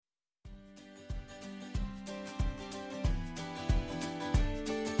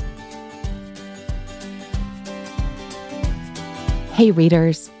Hey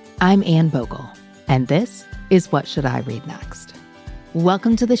readers, I'm Anne Bogle, and this is What Should I Read Next?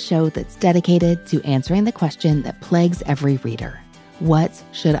 Welcome to the show that's dedicated to answering the question that plagues every reader. What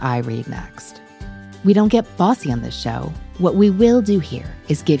should I read next? We don't get bossy on this show. What we will do here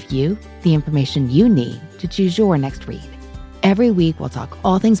is give you the information you need to choose your next read. Every week, we'll talk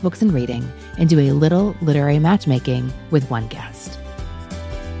all things books and reading and do a little literary matchmaking with one guest.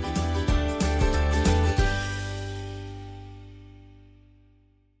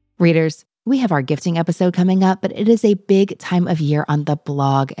 Readers, we have our gifting episode coming up, but it is a big time of year on the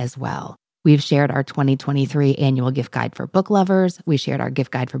blog as well. We've shared our 2023 annual gift guide for book lovers. We shared our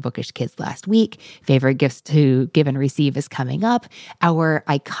gift guide for bookish kids last week. Favorite gifts to give and receive is coming up. Our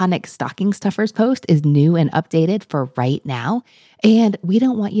iconic stocking stuffers post is new and updated for right now. And we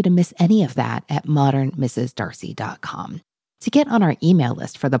don't want you to miss any of that at modernmrsdarcy.com. To get on our email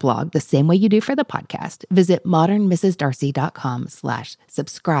list for the blog the same way you do for the podcast, visit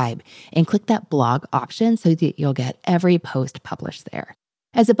modernmrsdarcy.com/subscribe and click that blog option so that you'll get every post published there.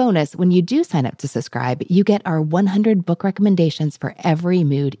 As a bonus, when you do sign up to subscribe, you get our 100 book recommendations for every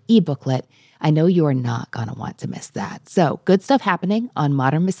mood ebooklet. I know you are not going to want to miss that. So good stuff happening on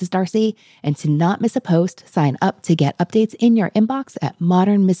Modern Mrs. Darcy. And to not miss a post, sign up to get updates in your inbox at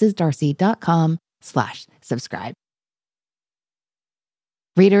modernmrsdarcy.com/subscribe.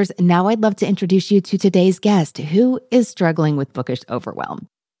 Readers, now I'd love to introduce you to today's guest who is struggling with bookish overwhelm.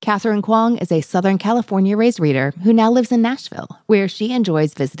 Catherine Kwong is a Southern California-raised reader who now lives in Nashville, where she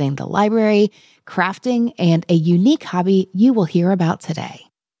enjoys visiting the library, crafting, and a unique hobby you will hear about today.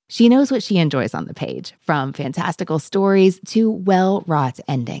 She knows what she enjoys on the page, from fantastical stories to well-wrought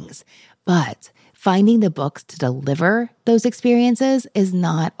endings. But finding the books to deliver those experiences is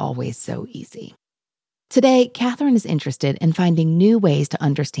not always so easy. Today, Catherine is interested in finding new ways to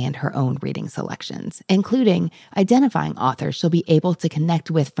understand her own reading selections, including identifying authors she'll be able to connect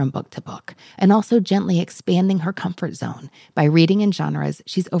with from book to book, and also gently expanding her comfort zone by reading in genres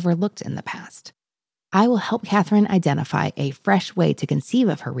she's overlooked in the past. I will help Catherine identify a fresh way to conceive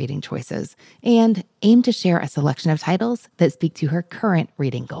of her reading choices and aim to share a selection of titles that speak to her current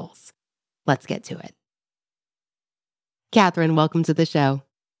reading goals. Let's get to it. Catherine, welcome to the show.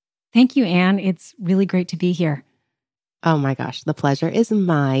 Thank you, Anne. It's really great to be here. Oh my gosh, the pleasure is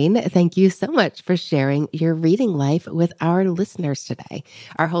mine. Thank you so much for sharing your reading life with our listeners today.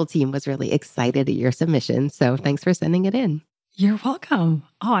 Our whole team was really excited at your submission, so thanks for sending it in. You're welcome.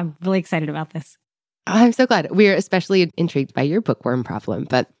 Oh, I'm really excited about this. I'm so glad. We're especially intrigued by your bookworm problem,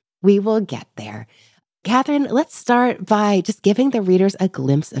 but we will get there. Catherine, let's start by just giving the readers a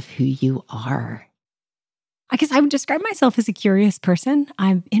glimpse of who you are. I guess I would describe myself as a curious person.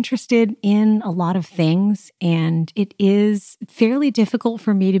 I'm interested in a lot of things, and it is fairly difficult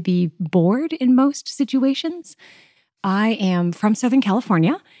for me to be bored in most situations. I am from Southern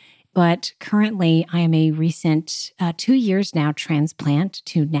California, but currently I am a recent 2 years now transplant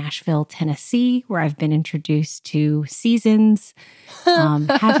to Nashville, Tennessee, where I've been introduced to seasons.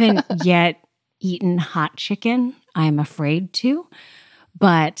 Haven't yet eaten hot chicken. I'm afraid to.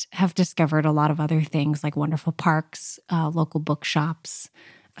 But have discovered a lot of other things like wonderful parks, local bookshops,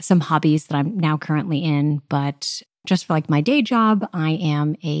 some hobbies that I'm now currently in. But just for like my day job, I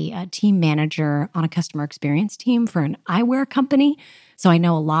am a team manager on a customer experience team for an eyewear company. So I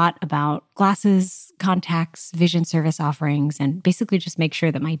know a lot about glasses, contacts, vision service offerings, and basically just make sure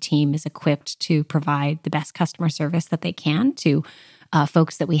that my team is equipped to provide the best customer service that they can to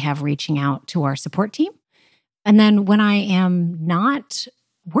folks that we have reaching out to our support team. And then when I am not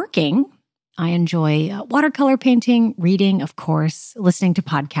working, I enjoy watercolor painting, reading, of course, listening to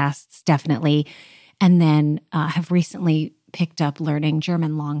podcasts, definitely, and then have recently picked up learning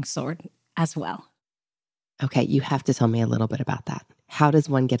German longsword as well. Okay, you have to tell me a little bit about that. How does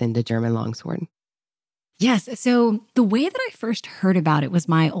one get into German longsword? Yes. So the way that I first heard about it was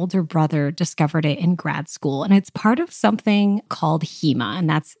my older brother discovered it in grad school, and it's part of something called HEMA, and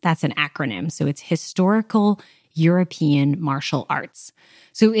that's an acronym. So it's Historical European Martial Arts.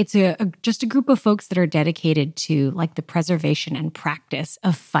 So it's just a group of folks that are dedicated to like the preservation and practice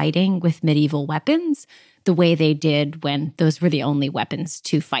of fighting with medieval weapons the way they did when those were the only weapons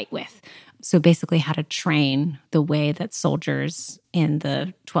to fight with. So basically how to train the way that soldiers in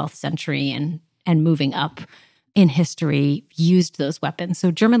the 12th century and moving up in history used those weapons. So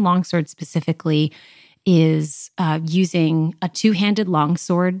German longsword specifically is using a two-handed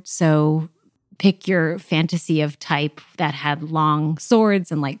longsword. So pick your fantasy of type that had long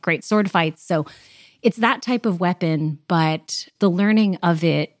swords and like great sword fights. So it's that type of weapon, but the learning of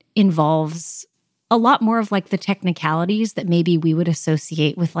it involves a lot more of like the technicalities that maybe we would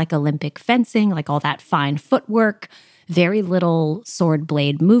associate with like Olympic fencing, like all that fine footwork, very little sword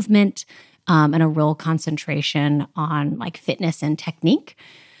blade movement, and a real concentration on like fitness and technique.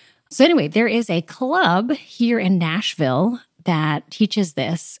 So anyway, there is a club here in Nashville that teaches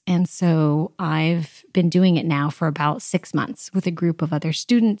this. And so I've been doing it now for about 6 months with a group of other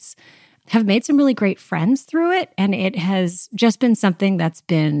students, have made some really great friends through it. And it has just been something that's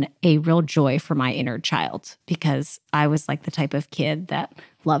been a real joy for my inner child, because I was like the type of kid that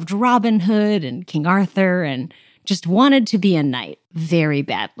loved Robin Hood and King Arthur and just wanted to be a knight very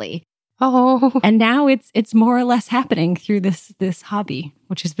badly. Oh, And now it's more or less happening through this hobby,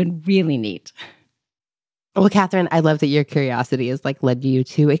 which has been really neat. well, Catherine, I love that your curiosity has like led you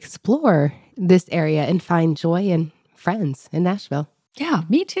to explore this area and find joy and friends in Nashville. Yeah,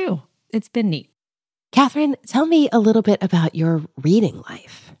 me too. It's been neat. Catherine, tell me a little bit about your reading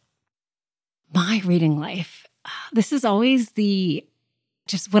life. My reading life. This is always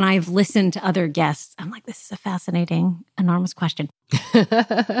just when I've listened to other guests, I'm like, this is a fascinating, enormous question.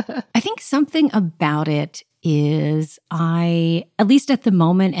 I think something about it is I, at least at the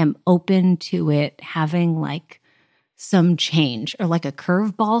moment, am open to it having like some change or like a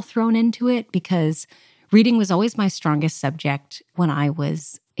curveball thrown into it, because reading was always my strongest subject when I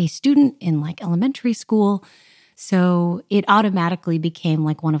was a student in like elementary school. So it automatically became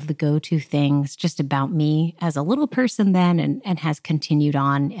like one of the go-to things just about me as a little person then, and has continued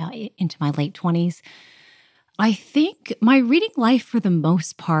on into my late 20s. I think my reading life for the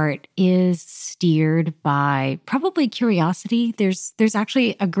most part is steered by probably curiosity. There's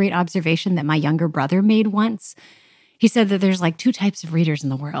actually a great observation that my younger brother made once. He said that there's like 2 types of readers in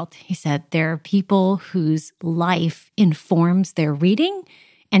the world. He said there are people whose life informs their reading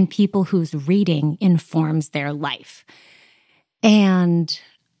and people whose reading informs their life. And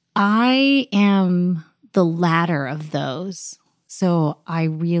I am the latter of those. So I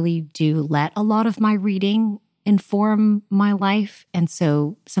really do let a lot of my reading inform my life. And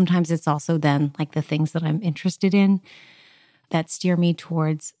so sometimes it's also then like the things that I'm interested in that steer me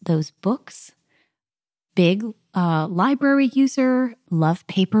towards those books. Big library user, love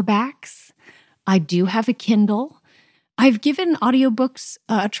paperbacks. I do have a Kindle. I've given audiobooks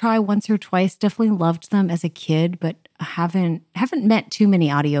a try once or twice, definitely loved them as a kid, but haven't met too many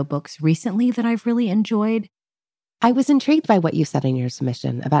audiobooks recently that I've really enjoyed. I was intrigued by what you said in your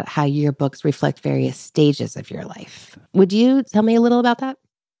submission about how your books reflect various stages of your life. Would you tell me a little about that?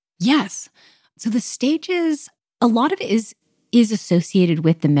 Yes. So the stages, a lot of it is associated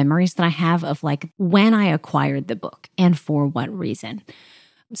with the memories that I have of like when I acquired the book and for what reason.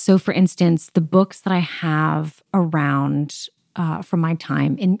 So for instance, the books that I have around from my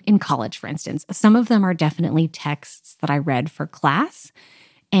time in college, for instance, some of them are definitely texts that I read for class.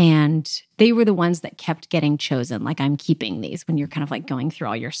 And they were the ones that kept getting chosen. Like I'm keeping these when you're kind of like going through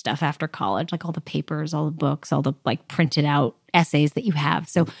all your stuff after college, like all the papers, all the books, all the like printed out essays that you have.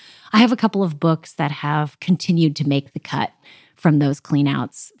 So I have a couple of books that have continued to make the cut from those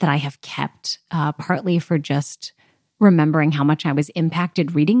cleanouts that I have kept, partly for just remembering how much I was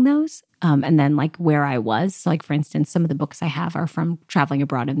impacted reading those, and then like where I was. So like for instance, some of the books I have are from traveling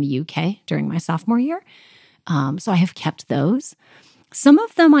abroad in the UK during my sophomore year. So I have kept those. Some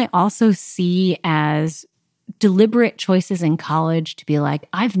of them I also see as deliberate choices in college to be like,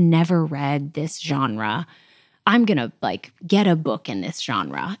 I've never read this genre. I'm going to like get a book in this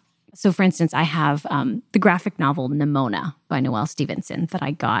genre. So for instance, I have the graphic novel Nimona by Noelle Stevenson that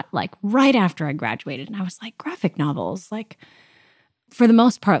I got like right after I graduated. And I was like, graphic novels, like for the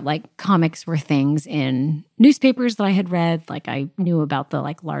most part, like comics were things in newspapers that I had read. Like I knew about the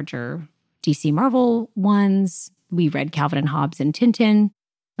like larger DC Marvel ones. We read Calvin and Hobbes and Tintin.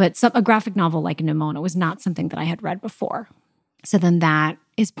 But a graphic novel like Nimona was not something that I had read before. So then that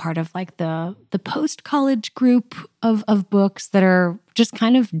is part of like the post-college group of books that are just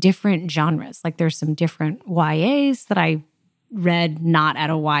kind of different genres. Like there's some different YAs that I read not at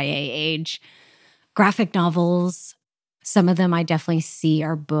a YA age. Graphic novels, some of them I definitely see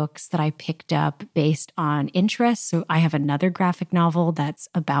are books that I picked up based on interest. So I have another graphic novel that's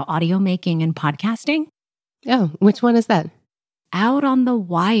about audio making and podcasting. Oh, which one is that? Out on the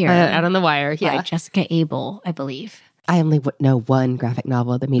Wire. Out on the Wire, yeah. By Jessica Abel, I believe. I only know one graphic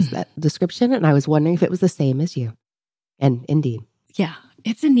novel that meets that description, and I was wondering if it was the same as you. And indeed. Yeah,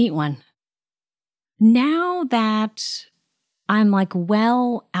 it's a neat one. Now that I'm like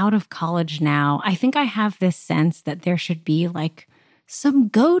well out of college now, I think I have this sense that there should be like some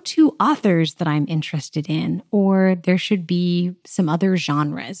go-to authors that I'm interested in, or there should be some other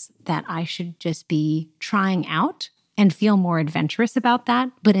genres that I should just be trying out and feel more adventurous about that.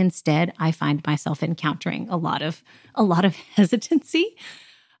 But instead, I find myself encountering a lot of hesitancy.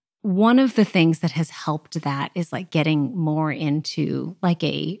 one of the things that has helped that is like getting more into like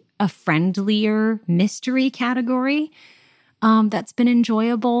a friendlier mystery category that's been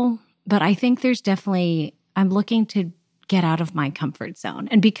enjoyable. But I think there's definitely, I'm looking to get out of my comfort zone.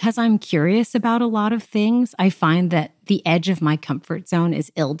 And because I'm curious about a lot of things, I find that the edge of my comfort zone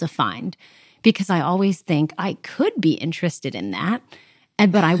is ill-defined because I always think I could be interested in that,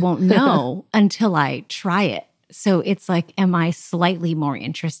 but I won't know until I try it. So it's like, am I slightly more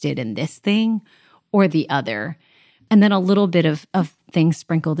interested in this thing or the other? And then a little bit of things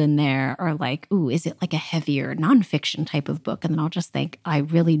sprinkled in there are like, ooh, is it like a heavier nonfiction type of book? And then I'll just think, I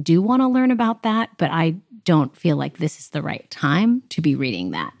really do want to learn about that, but I don't feel like this is the right time to be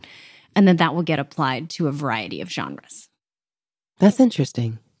reading that. And then that will get applied to a variety of genres. That's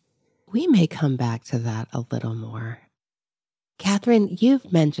interesting. We may come back to that a little more. Catherine,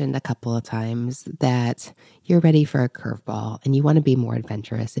 you've mentioned a couple of times that you're ready for a curveball and you want to be more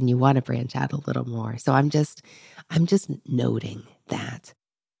adventurous and you want to branch out a little more. So I'm just noting that.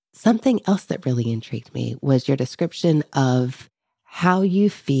 Something else that really intrigued me was your description of how you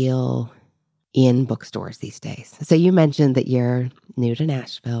feel in bookstores these days. So you mentioned that you're new to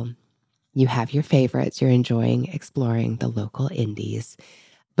Nashville. You have your favorites. You're enjoying exploring the local indies,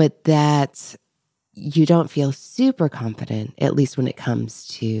 but that you don't feel super confident, at least when it comes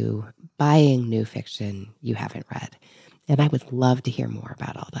to buying new fiction you haven't read. And I would love to hear more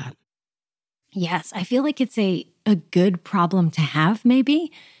about all that. Yes, I feel like it's a good problem to have,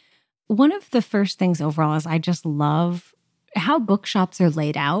 maybe. One of the first things overall is I just love how bookshops are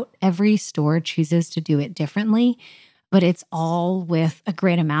laid out. Every store chooses to do it differently, but it's all with a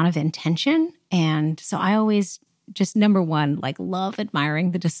great amount of intention. And so I always just, number one, like love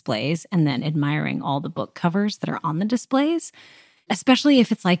admiring the displays and then admiring all the book covers that are on the displays, especially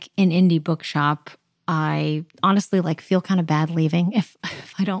if it's like an indie bookshop. I honestly like feel kind of bad leaving if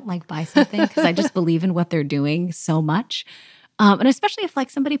I don't like buy something because I just believe in what they're doing so much. And especially if like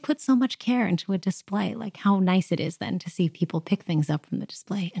somebody puts so much care into a display, like how nice it is then to see people pick things up from the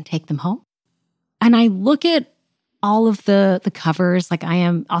display and take them home. And I look at all of the covers. Like I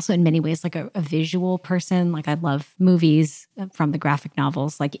am also in many ways like a visual person. Like I love movies from the graphic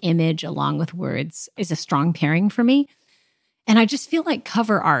novels, like image along with words is a strong pairing for me. And I just feel like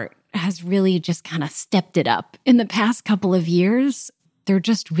cover art has really just kind of stepped it up in the past couple of years. They're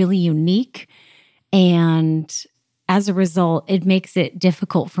just really unique. And as a result, it makes it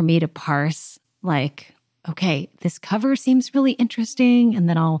difficult for me to parse like, okay, this cover seems really interesting. And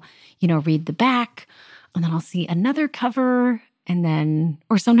then I'll, read the back and then I'll see another cover. And then,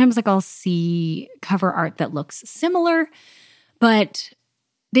 or sometimes like I'll see cover art that looks similar, but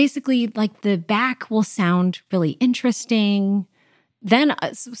basically like the back will sound really interesting. Then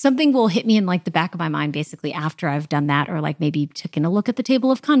something will hit me in like the back of my mind basically after I've done that, or like maybe taken a look at the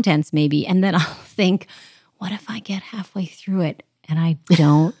table of contents maybe. And then I'll think, what if I get halfway through it and I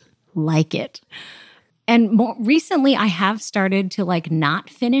don't like it? And more recently I have started to like not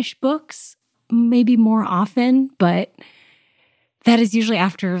finish books maybe more often, but that is usually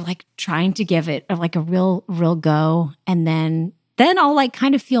after like trying to give it like a real go. And then I'll like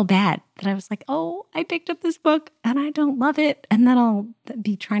kind of feel bad that I was like, oh, I picked up this book and I don't love it. And then I'll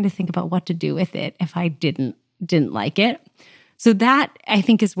be trying to think about what to do with it if I didn't like it. So that I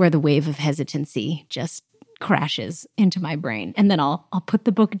think is where the wave of hesitancy just crashes into my brain. And then I'll put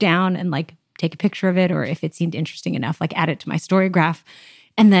the book down and like take a picture of it, or if it seemed interesting enough, like add it to my Storygraph.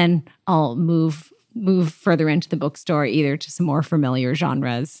 And then I'll move further into the bookstore, either to some more familiar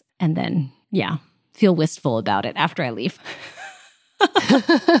genres, and then, feel wistful about it after I leave.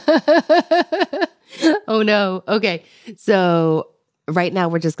 Oh, no. Okay. So right now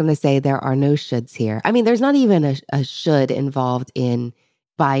we're just going to say there are no shoulds here. I mean, there's not even a should involved in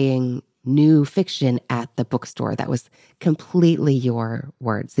buying new fiction at the bookstore. That was completely your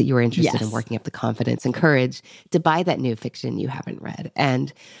words, that you were interested in working up the confidence and courage to buy that new fiction you haven't read.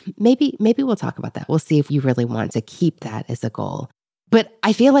 And maybe we'll talk about that. We'll see if you really want to keep that as a goal. But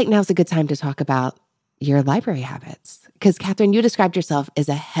I feel like now's a good time to talk about your library habits. Because Catherine, you described yourself as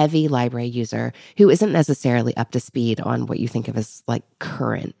a heavy library user who isn't necessarily up to speed on what you think of as like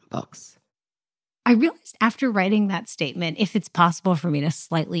current books. I realized after writing that statement, if it's possible for me to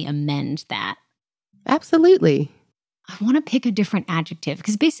slightly amend that. Absolutely. I want to pick a different adjective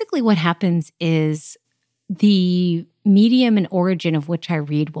because basically what happens is the medium and origin of which I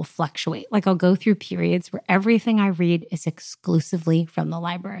read will fluctuate. Like I'll go through periods where everything I read is exclusively from the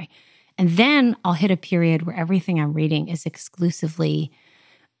library. And then I'll hit a period where everything I'm reading is exclusively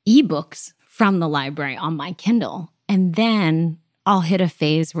ebooks from the library on my Kindle. And then I'll hit a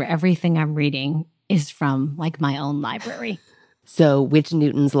phase where everything I'm reading is from like my own library. So which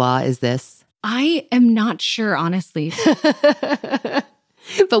Newton's law is this? I am not sure, honestly.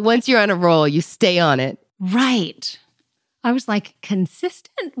 But once you're on a roll, you stay on it. Right. I was like,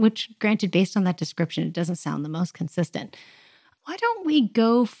 consistent, which granted, based on that description, it doesn't sound the most consistent. Why don't we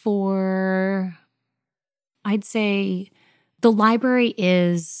go for, I'd say the library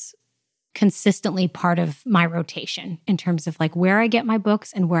is consistently part of my rotation in terms of like where I get my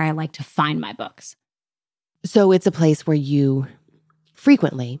books and where I like to find my books. So it's a place where you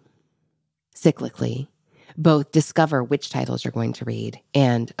frequently, cyclically, both discover which titles you're going to read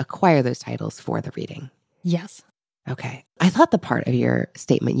and acquire those titles for the reading. Yes. Okay. I thought the part of your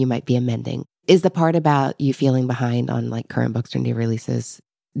statement you might be amending is the part about you feeling behind on like current books or new releases.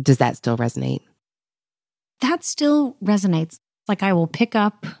 Does that still resonate? That still resonates. Like I will pick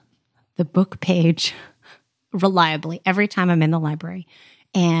up the book page reliably every time I'm in the library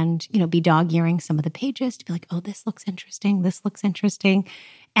and, be dog-earing some of the pages to be like, oh, this looks interesting. This looks interesting.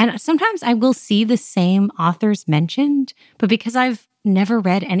 And sometimes I will see the same authors mentioned, but because I've never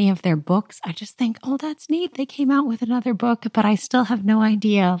read any of their books, I just think, oh, that's neat. They came out with another book, but I still have no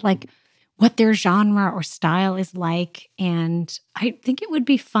idea like what their genre or style is like. And I think it would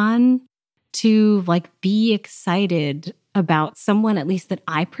be fun to like be excited about someone, at least that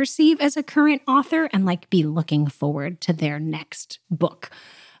I perceive as a current author, and like be looking forward to their next book.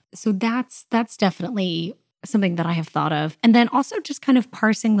 So that's definitely something that I have thought of. And then also just kind of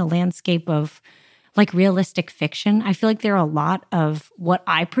parsing the landscape of like realistic fiction. I feel like there are a lot of what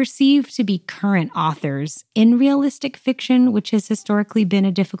I perceive to be current authors in realistic fiction, which has historically been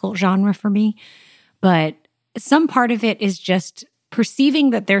a difficult genre for me. But some part of it is just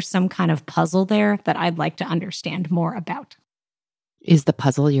perceiving that there's some kind of puzzle there that I'd like to understand more about. Is the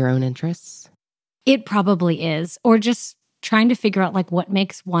puzzle your own interests? It probably is. Or just trying to figure out like what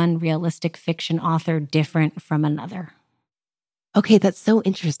makes one realistic fiction author different from another. Okay, that's so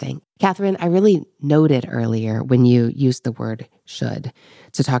interesting. Catherine, I really noted earlier when you used the word should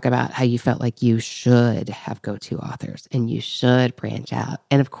to talk about how you felt like you should have go-to authors and you should branch out.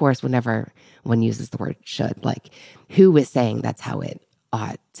 And of course, whenever one uses the word should, like who is saying that's how it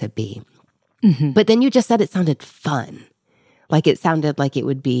ought to be? Mm-hmm. But then you just said it sounded fun. Like it sounded like it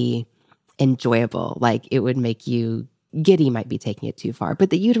would be enjoyable, like it would make you giddy might be taking it too far, but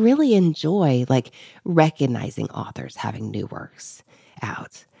that you'd really enjoy like recognizing authors having new works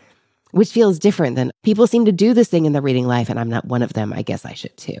out, which feels different than people seem to do this thing in their reading life. And I'm not one of them. I guess I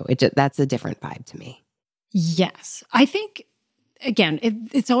should too. That's a different vibe to me. Yes. I think, again,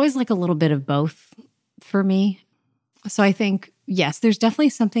 it's always like a little bit of both for me. So I think, yes, there's definitely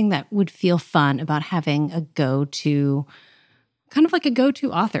something that would feel fun about having a go-to, kind of like a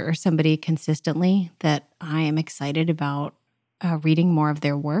go-to author or somebody consistently that I am excited about reading more of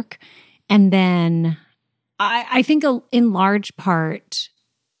their work. And then I think in large part,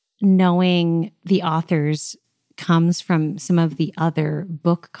 knowing the authors comes from some of the other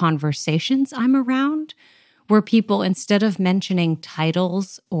book conversations I'm around, where people, instead of mentioning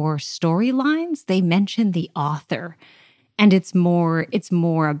titles or storylines, they mention the author. And it's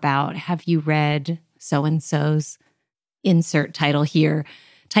more about, have you read so-and-so's insert title here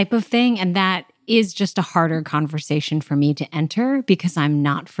type of thing. And that is just a harder conversation for me to enter because I'm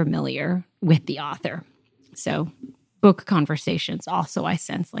not familiar with the author. So book conversations also, I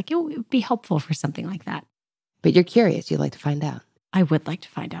sense like it would be helpful for something like that. But you're curious. You'd like to find out. I would like to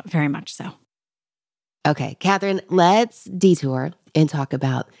find out, very much so. Okay, Catherine, let's detour and talk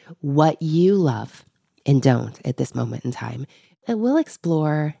about what you love and don't at this moment in time. And we'll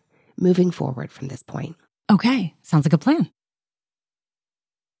explore moving forward from this point. Okay, sounds like a plan.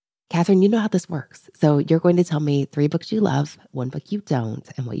 Catherine, you know how this works. So you're going to tell me 3 books you love, 1 book you don't,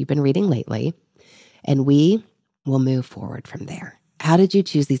 and what you've been reading lately. And we will move forward from there. How did you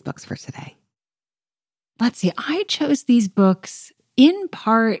choose these books for today? Let's see. I chose these books in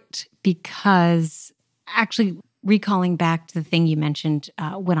part because, actually recalling back to the thing you mentioned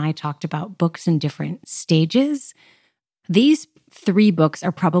when I talked about books in different stages, these 3 books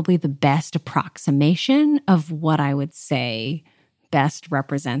are probably the best approximation of what I would say best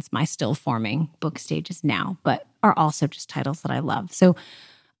represents my still forming book stages now, but are also just titles that I love. So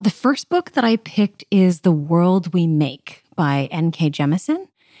the first book that I picked is The World We Make by N.K. Jemisin.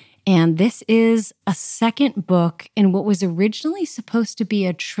 And this is a second book in what was originally supposed to be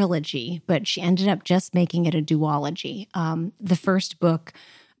a trilogy, but she ended up just making it a duology. The first book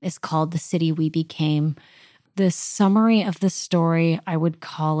is called The City We Became. The summary of the story, I would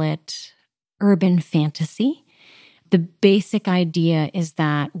call it urban fantasy. The basic idea is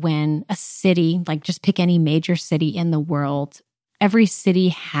that when a city, like just pick any major city in the world, every city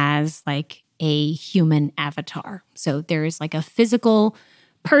has like a human avatar. So there is like a physical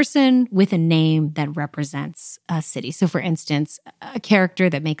person with a name that represents a city. So for instance, a character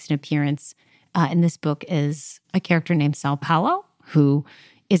that makes an appearance in this book is a character named Sao Paulo, who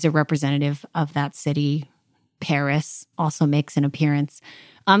is a representative of that city. Paris also makes an appearance.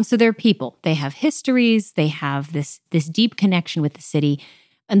 So they're people. They have histories. They have this deep connection with the city.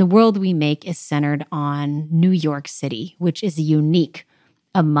 And the world we make is centered on New York City, which is unique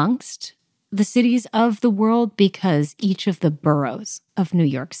amongst the cities of the world because each of the boroughs of New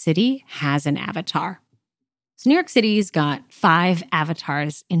York City has an avatar. So New York City's got 5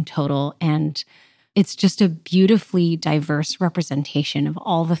 avatars in total, and it's just a beautifully diverse representation of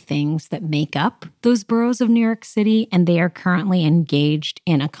all the things that make up those boroughs of New York City, and they are currently engaged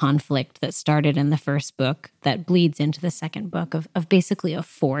in a conflict that started in the first book that bleeds into the second book of basically a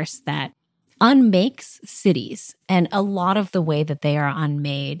force that unmakes cities. And a lot of the way that they are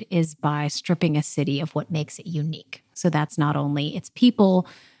unmade is by stripping a city of what makes it unique. So that's not only its people,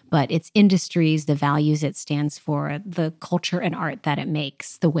 but its industries, the values it stands for, the culture and art that it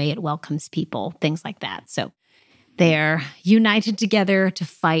makes, the way it welcomes people, things like that. So they're united together to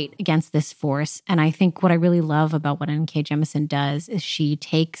fight against this force. And I think what I really love about what N.K. Jemisin does is she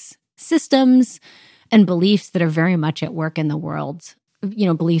takes systems and beliefs that are very much at work in the world,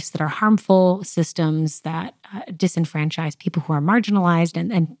 beliefs that are harmful, systems that disenfranchise people who are marginalized,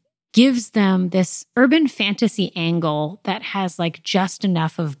 and gives them this urban fantasy angle that has like just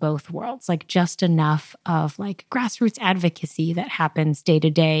enough of both worlds, like just enough of like grassroots advocacy that happens day to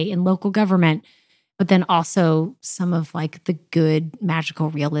day in local government, but then also some of like the good magical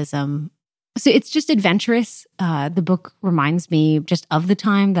realism. So it's just adventurous. The book reminds me just of the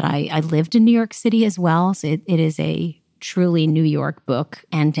time that I lived in New York City as well. So it is a truly New York book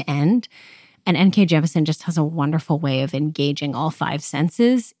end to end. And N.K. Jemisin just has a wonderful way of engaging all 5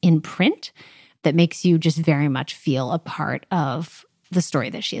 senses in print that makes you just very much feel a part of the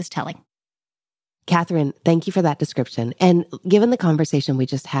story that she is telling. Catherine, thank you for that description. And given the conversation we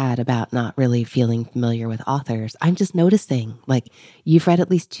just had about not really feeling familiar with authors, I'm just noticing, like, you've read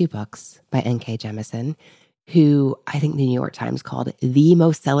at least 2 books by N.K. Jemisin, who I think the New York Times called the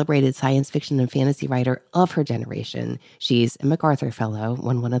most celebrated science fiction and fantasy writer of her generation. She's a MacArthur Fellow,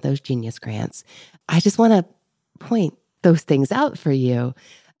 won one of those Genius Grants. I just want to point those things out for you.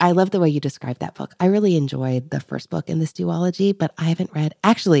 I love the way you described that book. I really enjoyed the first book in this duology, but I haven't read.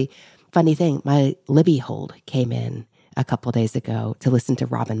 Actually, funny thing, my Libby hold came in a couple days ago to listen to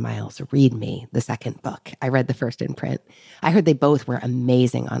Robin Miles read me the second book. I read the first in print. I heard they both were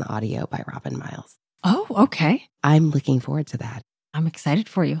amazing on audio by Robin Miles. Oh, okay. I'm looking forward to that. I'm excited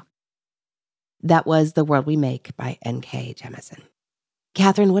for you. That was The World We Make by N.K. Jemisin.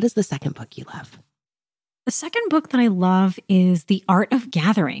 Catherine, what is the second book you love? The second book that I love is The Art of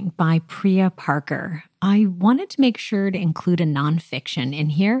Gathering by Priya Parker. I wanted to make sure to include a nonfiction in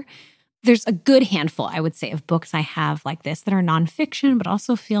here. There's a good handful, I would say, of books I have like this that are nonfiction, but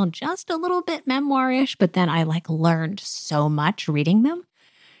also feel just a little bit memoir-ish, but then I learned so much reading them.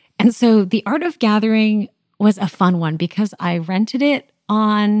 And so The Art of Gathering was a fun one because I rented it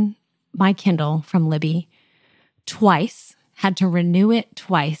on my Kindle from Libby twice, had to renew it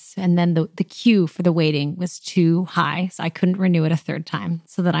twice, and then the queue for the waiting was too high, so I couldn't renew it a third time.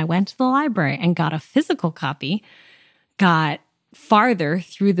 So then I went to the library and got a physical copy, got farther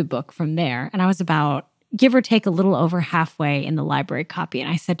through the book from there, and I was about, give or take, a little over halfway in the library copy, and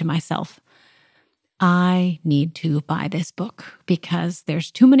I said to myself, I need to buy this book because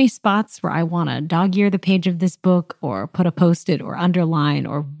there's too many spots where I want to dog-ear the page of this book or put a post-it or underline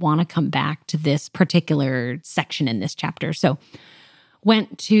or want to come back to this particular section in this chapter. So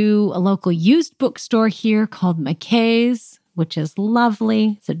went to a local used bookstore here called McKay's, which is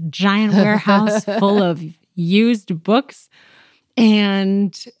lovely. It's a giant warehouse full of used books.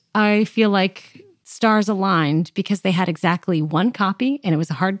 And I feel like stars aligned because they had exactly 1 copy and it was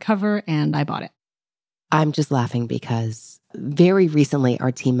a hardcover and I bought it. I'm just laughing because very recently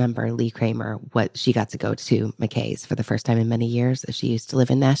our team member, Lee Kramer, she got to go to McKay's for the first time in many years as she used to live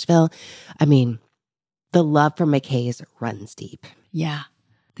in Nashville. I mean, the love for McKay's runs deep. Yeah.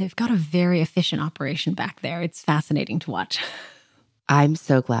 They've got a very efficient operation back there. It's fascinating to watch. I'm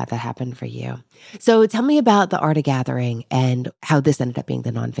so glad that happened for you. So tell me about The Art of Gathering and how this ended up being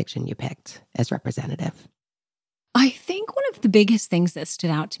the nonfiction you picked as representative. I think one of the biggest things that stood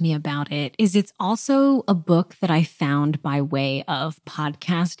out to me about it is it's also a book that I found by way of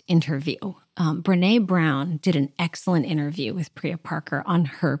podcast interview. Brené Brown did an excellent interview with Priya Parker on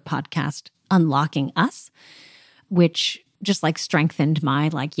her podcast, Unlocking Us, which just strengthened my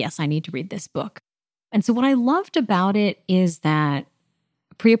yes, I need to read this book. And so what I loved about it is that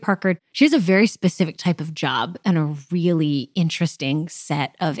Priya Parker, she has a very specific type of job and a really interesting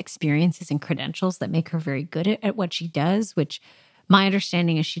set of experiences and credentials that make her very good at what she does, which my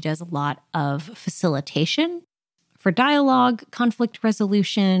understanding is she does a lot of facilitation for dialogue, conflict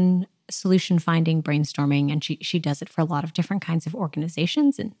resolution, solution finding, brainstorming, and she does it for a lot of different kinds of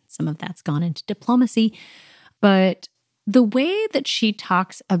organizations, and some of that's gone into diplomacy. But the way that she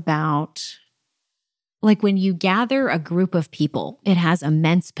talks about, like, when you gather a group of people, it has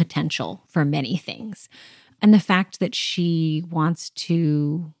immense potential for many things. And the fact that she wants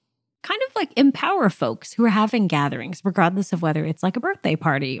to kind of like empower folks who are having gatherings, regardless of whether it's like a birthday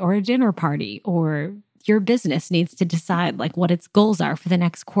party or a dinner party, or your business needs to decide like what its goals are for the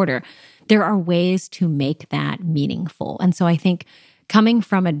next quarter. There are ways to make that meaningful. And so I think coming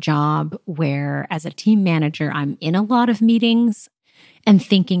from a job where as a team manager, I'm in a lot of meetings and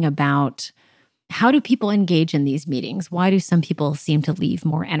thinking about, how do people engage in these meetings? Why do some people seem to leave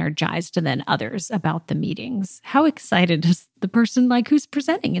more energized than others about the meetings? How excited is the person like who's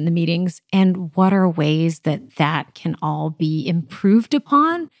presenting in the meetings? And what are ways that that can all be improved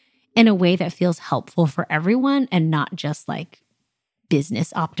upon in a way that feels helpful for everyone and not just like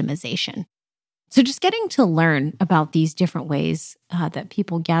business optimization? So just getting to learn about these different ways that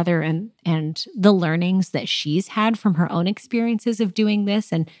people gather and the learnings that she's had from her own experiences of doing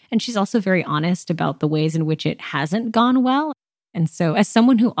this. And she's also very honest about the ways in which it hasn't gone well. And so as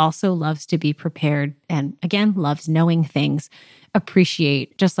someone who also loves to be prepared and, again, loves knowing things,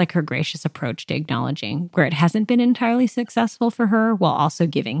 appreciate just like her gracious approach to acknowledging where it hasn't been entirely successful for her, while also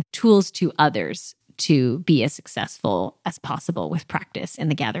giving tools to others to be as successful as possible with practice in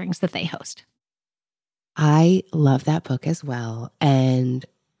the gatherings that they host. I love that book as well. And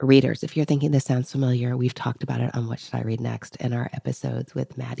readers, if you're thinking this sounds familiar, we've talked about it on What Should I Read Next in our episodes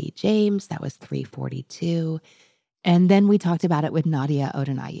with Maddie James. That was 342. And then we talked about it with Nadia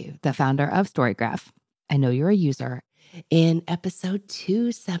Odunayu, the founder of Storygraph. I know you're a user. In episode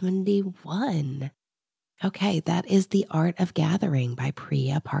 271. Okay, that is The Art of Gathering by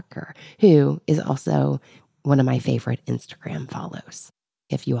Priya Parker, who is also one of my favorite Instagram follows,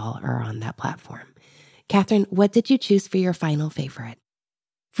 if you all are on that platform. Catherine, what did you choose for your final favorite?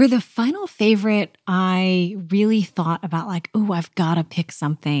 For the final favorite, I really thought about like, oh, I've got to pick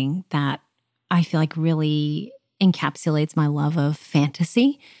something that I feel like really encapsulates my love of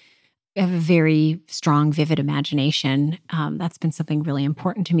fantasy. I have a very strong, vivid imagination. That's been something really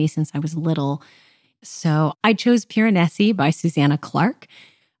important to me since I was little. So I chose Piranesi by Susanna Clarke.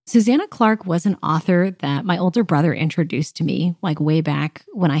 Susanna Clarke was an author that my older brother introduced to me, like way back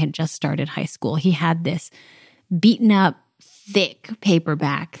when I had just started high school. He had this beaten up, thick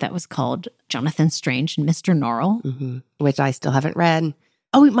paperback that was called Jonathan Strange and Mr. Norrell. Which I still haven't read.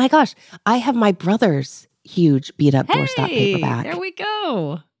 Oh my gosh, I have my brother's huge beat up doorstop paperback. There we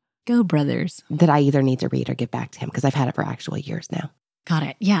go. Go, brothers. That I either need to read or give back to him because I've had it for actual years now. Got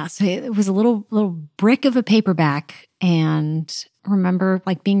it. Yeah. So it was a little brick of a paperback, and I remember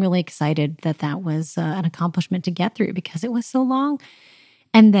like being really excited that was an accomplishment to get through because it was so long.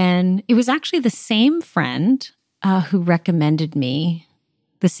 And then it was actually the same friend who recommended me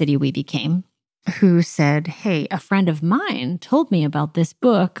The City We Became, who said, hey, a friend of mine told me about this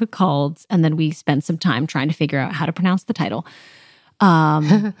book called, and then we spent some time trying to figure out how to pronounce the title,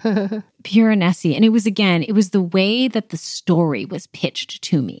 Piranesi. And it was the way that the story was pitched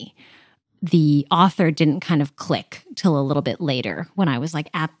to me. The author didn't kind of click till a little bit later when I was like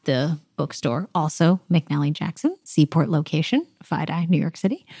at the bookstore, also McNally Jackson, Seaport location, FiDi, New York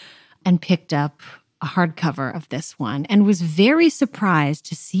City, and picked up a hardcover of this one and was very surprised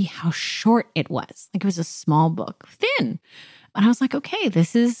to see how short it was. Like it was a small book, thin. And I was like, okay,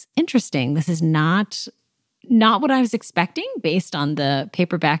 this is interesting. This is not what I was expecting based on the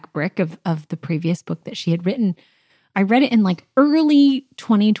paperback brick of the previous book that she had written. I read it in like early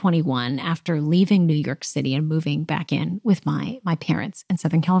 2021 after leaving New York City and moving back in with my parents in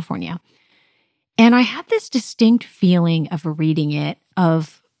Southern California. And I had this distinct feeling of reading it,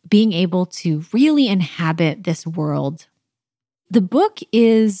 of being able to really inhabit this world. The book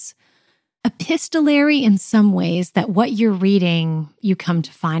is epistolary in some ways, that what you're reading, you come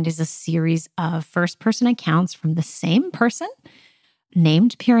to find, is a series of first-person accounts from the same person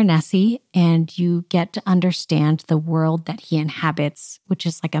named Piranesi, and you get to understand the world that he inhabits, which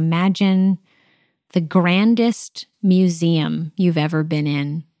is like, imagine the grandest museum you've ever been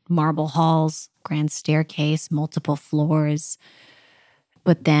in. Marble halls, grand staircase, multiple floors,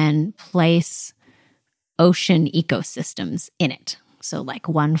 but then place ocean ecosystems in it. So like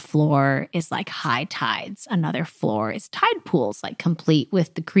one floor is like high tides. Another floor is tide pools, like complete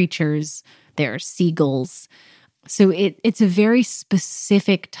with the creatures. There are seagulls. So it's a very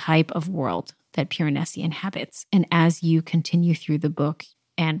specific type of world that Piranesi inhabits. And as you continue through the book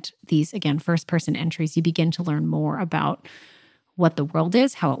and these, again, first-person entries, you begin to learn more about what the world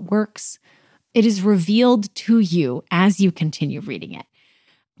is, how it works. It is revealed to you as you continue reading it.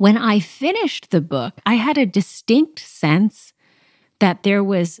 When I finished the book, I had a distinct sense that there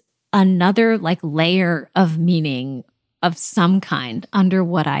was another layer of meaning of some kind under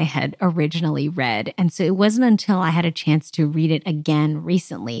what I had originally read. And so it wasn't until I had a chance to read it again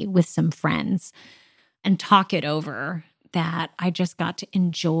recently with some friends and talk it over that I just got to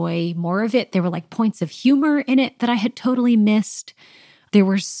enjoy more of it. There were points of humor in it that I had totally missed. There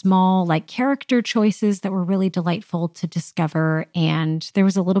were small character choices that were really delightful to discover. And there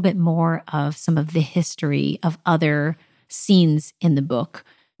was a little bit more of some of the history of other scenes in the book,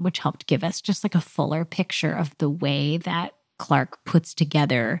 which helped give us just a fuller picture of the way that Clarke puts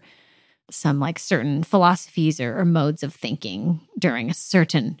together some certain philosophies or modes of thinking during a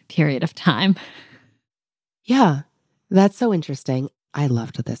certain period of time. Yeah, that's so interesting. I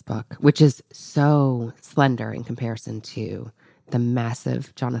loved this book, which is so slender in comparison to the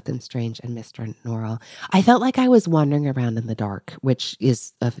massive Jonathan Strange and Mr. Norrell. I felt like I was wandering around in the dark, which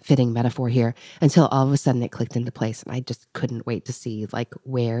is a fitting metaphor here, until all of a sudden it clicked into place, and I just couldn't wait to see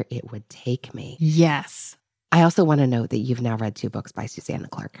where it would take me. Yes. I also want to note that you've now read 2 books by Susanna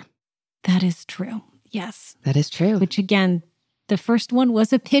Clarke. That is true. Yes. That is true. Which again, the first one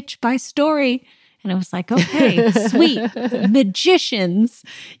was a pitch by Story. And I was like, okay, sweet, magicians,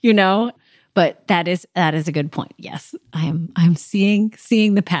 But that is a good point. Yes, I'm seeing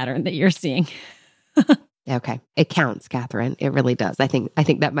the pattern that you're seeing. Okay, it counts, Catherine. It really does. I think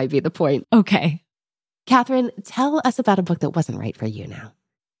that might be the point. Okay, Catherine, tell us about a book that wasn't right for you now.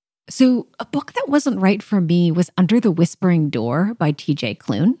 So a book that wasn't right for me was Under the Whispering Door by T.J.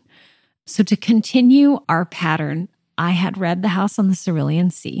 Klune. So to continue our pattern, I had read The House on the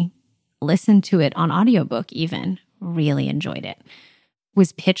Cerulean Sea, listened to it on audiobook even, really enjoyed it.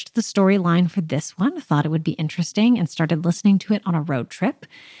 Was pitched the storyline for this one, thought it would be interesting, and started listening to it on a road trip.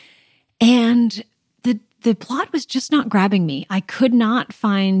 And the plot was just not grabbing me. I could not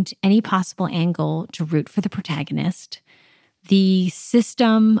find any possible angle to root for the protagonist. The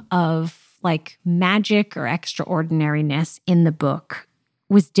system of magic or extraordinariness in the book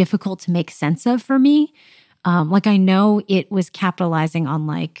was difficult to make sense of for me. I know it was capitalizing on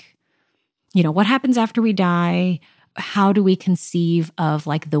what happens after we die? How do we conceive of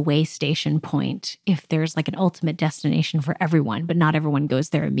the way station point if there's an ultimate destination for everyone, but not everyone goes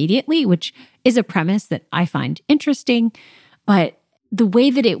there immediately, which is a premise that I find interesting. But the way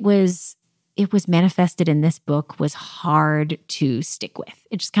that it was manifested in this book was hard to stick with.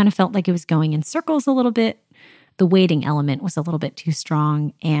 It just kind of felt like it was going in circles a little bit. The waiting element was a little bit too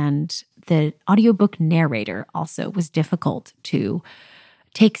strong. And the audiobook narrator also was difficult to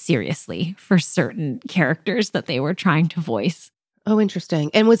take seriously for certain characters that they were trying to voice. Oh, interesting.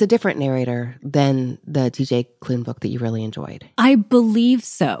 And was a different narrator than the T.J. Klune book that you really enjoyed? I believe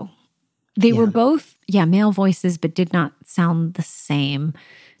so. They were both, male voices, but did not sound the same.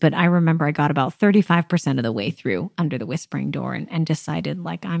 But I remember I got about 35% of the way through Under the Whispering Door and decided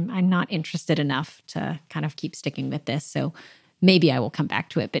I'm not interested enough to kind of keep sticking with this. So maybe I will come back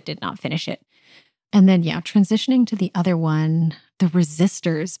to it, but did not finish it. And then, transitioning to the other one, The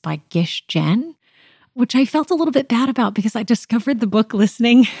Resistors by Gish Jen, which I felt a little bit bad about because I discovered the book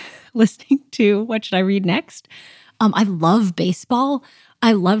listening to What Should I Read Next? I love baseball.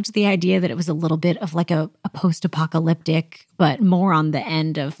 I loved the idea that it was a little bit of a post-apocalyptic, but more on the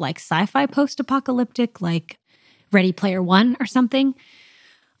end of sci-fi post-apocalyptic, like Ready Player One or something.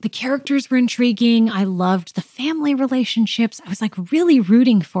 The characters were intriguing. I loved the family relationships. I was really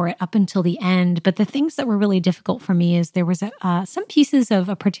rooting for it up until the end. But the things that were really difficult for me is there was some pieces of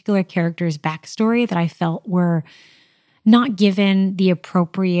a particular character's backstory that I felt were not given the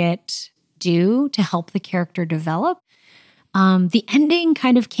appropriate due to help the character develop. The ending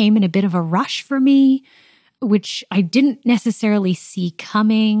kind of came in a bit of a rush for me, which I didn't necessarily see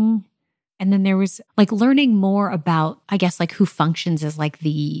coming. And then there was learning more about, I guess, who functions as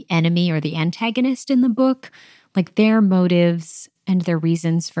the enemy or the antagonist in the book, their motives and their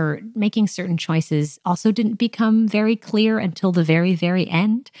reasons for making certain choices also didn't become very clear until the very, very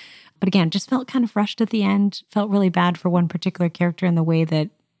end. But again, just felt kind of rushed at the end, felt really bad for one particular character in the way that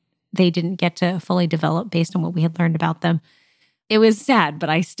they didn't get to fully develop based on what we had learned about them. It was sad, but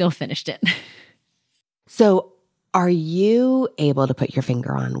I still finished it. So are you able to put your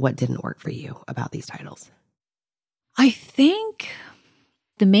finger on what didn't work for you about these titles? I think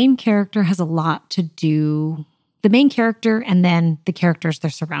the main character has a lot to do, the main character and then the characters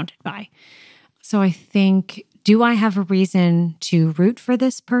they're surrounded by. So I think do I have a reason to root for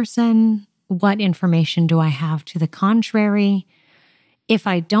this person? What information do I have to the contrary? If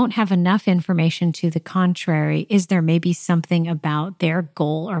I don't have enough information to the contrary, is there maybe something about their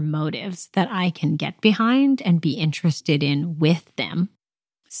goal or motives that I can get behind and be interested in with them?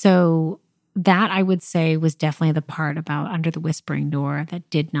 So that, I would say, was definitely the part about Under the Whispering Door that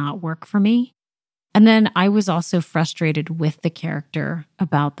did not work for me. And then I was also frustrated with the character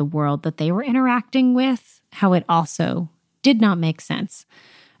about the world that they were interacting with, how it also did not make sense.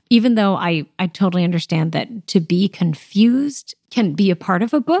 Even though I totally understand that to be confused can be a part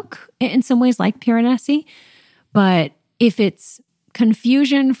of a book in some ways, like Piranesi. But if it's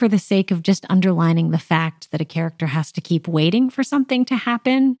confusion for the sake of just underlining the fact that a character has to keep waiting for something to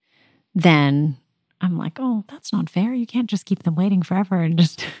happen, then I'm like, oh, that's not fair. You can't just keep them waiting forever and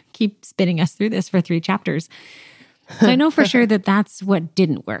just keep spinning us through this for 3 chapters. So I know for sure that that's what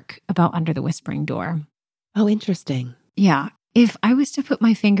didn't work about Under the Whispering Door. Oh, interesting. Yeah. If I was to put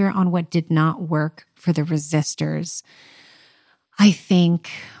my finger on what did not work for the Resistors, I think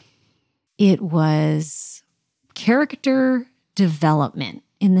it was character development,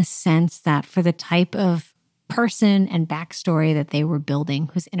 in the sense that for the type of person and backstory that they were building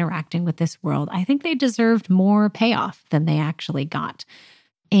who's interacting with this world, I think they deserved more payoff than they actually got.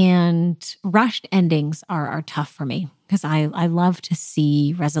 And rushed endings are tough for me because I love to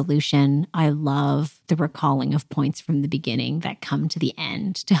see resolution. I love the recalling of points from the beginning that come to the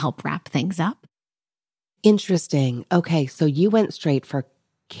end to help wrap things up. Interesting. Okay, so you went straight for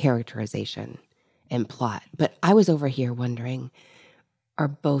characterization and plot, but I was over here wondering, are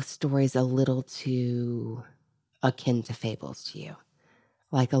both stories a little too akin to fables to you?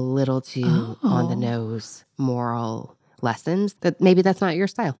 Like a little too on the nose moral lessons that maybe that's not your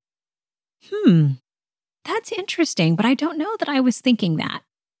style? That's interesting, but I don't know that I was thinking that.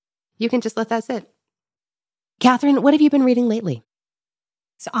 You can just let that sit. Catherine, what have you been reading lately?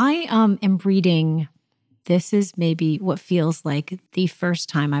 So I am reading, this is maybe what feels like the first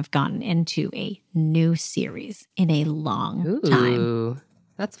time I've gotten into a new series in a long time.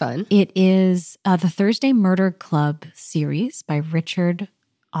 That's fun. It is the Thursday Murder Club series by Richard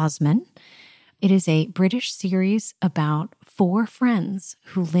Osman. It is a British series about 4 friends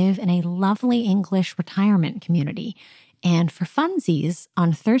who live in a lovely English retirement community. And for funsies,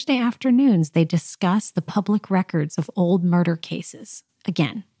 on Thursday afternoons, they discuss the public records of old murder cases.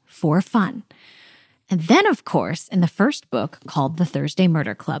 Again, for fun. And then, of course, in the first book called The Thursday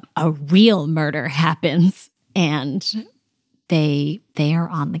Murder Club, a real murder happens. And they are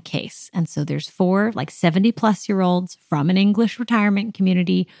on the case. And so there's 4 like 70-plus-year-olds from an English retirement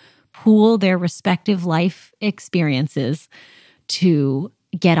community pool their respective life experiences to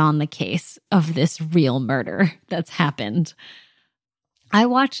get on the case of this real murder that's happened. I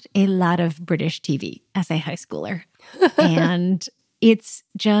watched a lot of British TV as a high schooler, and it's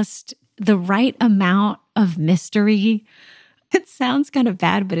just the right amount of mystery. It sounds kind of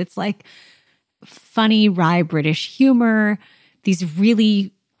bad, but it's like funny, wry British humor, these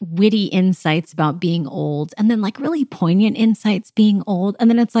really witty insights about being old, and then like really poignant insights being old. And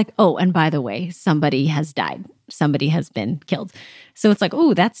then it's like, oh, and by the way, somebody has died. Somebody has been killed. So it's like,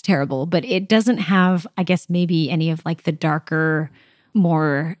 oh, that's terrible. But it doesn't have, I guess, maybe any of like the darker,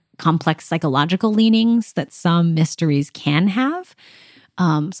 more complex psychological leanings that some mysteries can have.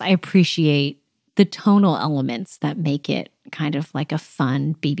 So I appreciate the tonal elements that make it kind of like a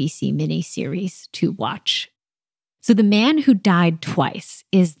fun BBC miniseries to watch. So The Man Who Died Twice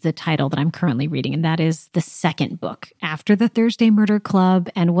is the title that I'm currently reading, and that is the second book after The Thursday Murder Club.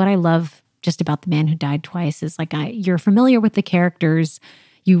 And what I love just about The Man Who Died Twice is like you're familiar with the characters.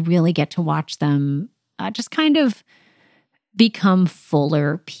 You really get to watch them just kind of become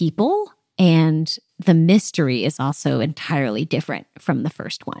fuller people. And the mystery is also entirely different from the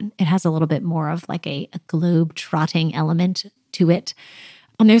first one. It has a little bit more of like a globe-trotting element to it.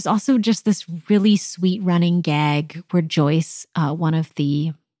 And there's also just this really sweet running gag where Joyce, one of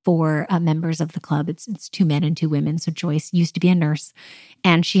the 4 members of the club, it's 2 men and 2 women. So Joyce used to be a nurse,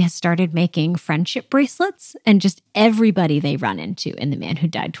 and she has started making friendship bracelets, and just everybody they run into in The Man Who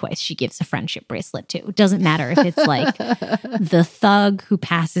Died Twice, she gives a friendship bracelet to. It doesn't matter if it's like the thug who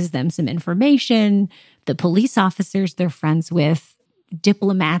passes them some information, the police officers they're friends with,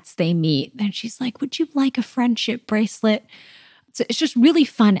 diplomats they meet. And she's like, would you like a friendship bracelet? So it's just really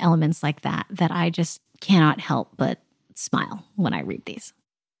fun elements like that I just cannot help but smile when I read these.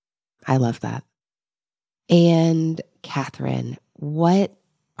 I love that. And Catherine, what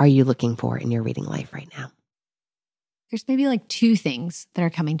are you looking for in your reading life right now? There's maybe like 2 things that are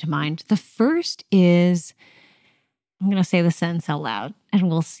coming to mind. The first is I'm going to say the sentence out loud and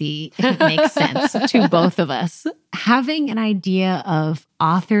we'll see if it makes sense to both of us. Having an idea of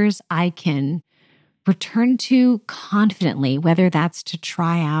authors I can return to confidently, whether that's to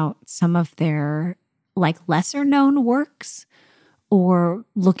try out some of their like lesser known works or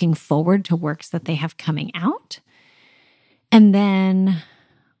looking forward to works that they have coming out. And then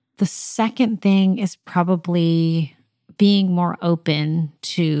the second thing is probably being more open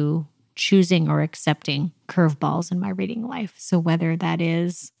to choosing or accepting curveballs in my reading life. So whether that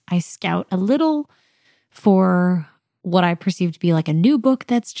is I scout a little for what I perceive to be like a new book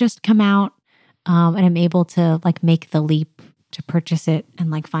that's just come out, and I'm able to like make the leap to purchase it and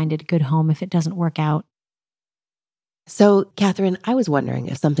like find it a good home if it doesn't work out. So, Catherine, I was wondering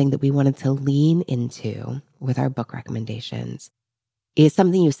if something that we wanted to lean into with our book recommendations is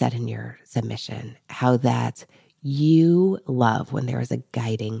something you said in your submission, how that you love when there is a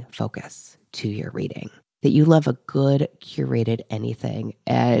guiding focus to your reading, that you love a good curated anything.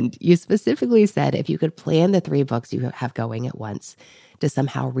 And you specifically said if you could plan the 3 books you have going at once to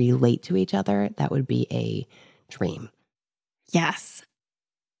somehow relate to each other, that would be a dream. Yes.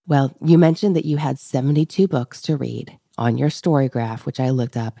 Well, you mentioned that you had 72 books to read on your Storygraph, which I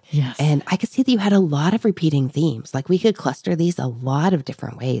looked up. Yes. And I could see that you had a lot of repeating themes. Like we could cluster these a lot of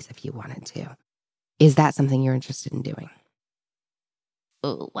different ways if you wanted to. Is that something you're interested in doing?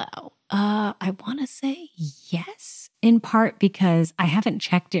 Oh, wow. I want to say yes, in part because I haven't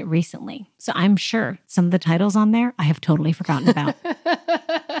checked it recently. So I'm sure some of the titles on there I have totally forgotten about.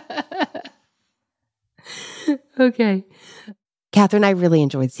 Okay. Catherine, I really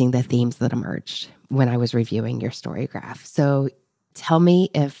enjoyed seeing the themes that emerged when I was reviewing your Storygraph. So tell me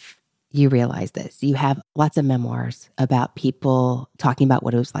if you realize this. You have lots of memoirs about people talking about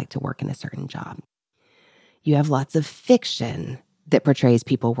what it was like to work in a certain job. You have lots of fiction that portrays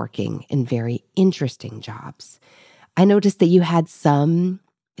people working in very interesting jobs. I noticed that you had some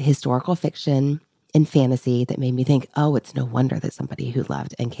historical fiction and fantasy that made me think, oh, it's no wonder that somebody who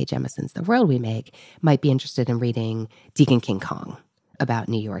loved N.K. Jemisin's The World We Make might be interested in reading Deacon King Kong about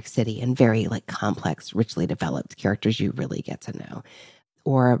New York City and very like complex, richly developed characters you really get to know.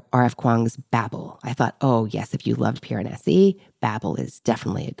 Or R.F. Kuang's Babel. I thought, oh, yes, if you loved Piranesi, Babel is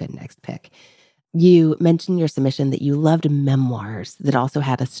definitely a good next pick. You mentioned in your submission that you loved memoirs that also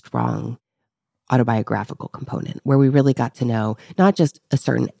had a strong autobiographical component where we really got to know not just a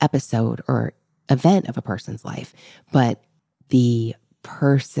certain episode or event of a person's life, but the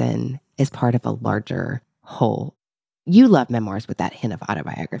person as part of a larger whole. You love memoirs with that hint of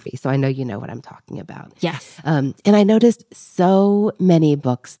autobiography, so I know you know what I'm talking about. Yes. And I noticed so many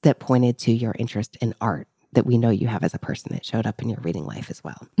books that pointed to your interest in art that we know you have as a person that showed up in your reading life as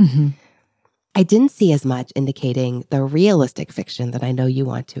well. Mm-hmm. I didn't see as much indicating the realistic fiction that I know you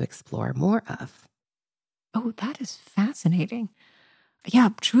want to explore more of. Oh, that is fascinating. Yeah,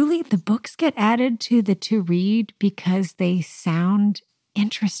 truly, the books get added to the to read because they sound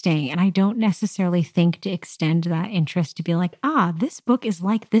interesting. And I don't necessarily think to extend that interest to be like, this book is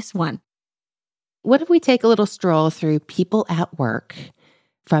like this one. What if we take a little stroll through People at Work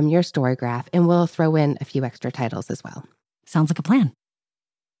from your Storygraph, and we'll throw in a few extra titles as well. Sounds like a plan.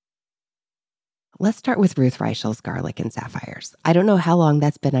 Let's start with Ruth Reichel's Garlic and Sapphires. I don't know how long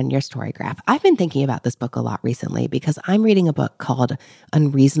that's been on your Storygraph. I've been thinking about this book a lot recently because I'm reading a book called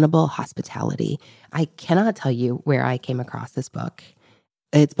Unreasonable Hospitality. I cannot tell you where I came across this book.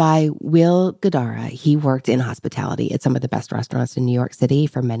 It's by Will Guidara. He worked in hospitality at some of the best restaurants in New York City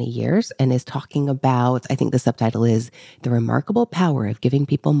for many years and is talking about, I think the subtitle is, The Remarkable Power of Giving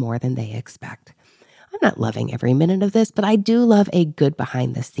People More Than They Expect. I'm not loving every minute of this, but I do love a good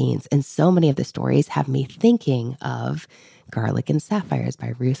behind the scenes. And so many of the stories have me thinking of Garlic and Sapphires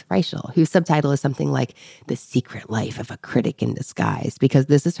by Ruth Reichel, whose subtitle is something like The Secret Life of a Critic in Disguise, because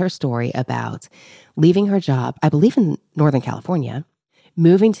this is her story about leaving her job, I believe in Northern California,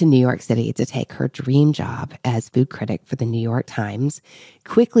 moving to New York City to take her dream job as food critic for the New York Times,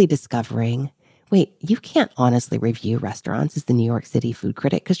 quickly discovering, wait, you can't honestly review restaurants as the New York City food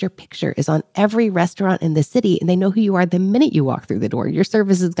critic because your picture is on every restaurant in the city and they know who you are the minute you walk through the door. Your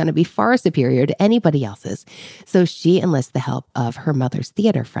service is going to be far superior to anybody else's. So she enlists the help of her mother's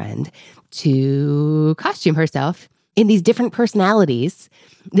theater friend to costume herself in these different personalities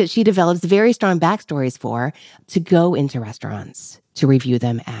that she develops very strong backstories for to go into restaurants to review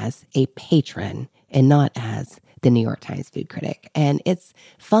them as a patron and not as the New York Times food critic. And it's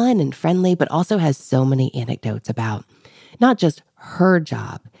fun and friendly, but also has so many anecdotes about not just her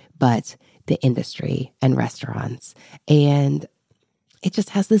job, but the industry and restaurants. And it just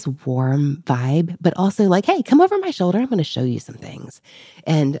has this warm vibe, but also like, hey, come over my shoulder. I'm going to show you some things.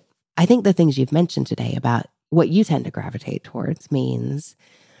 And I think the things you've mentioned today about what you tend to gravitate towards means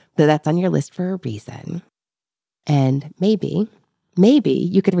that that's on your list for a reason. And maybe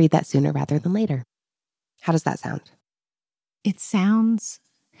you could read that sooner rather than later. How does that sound? It sounds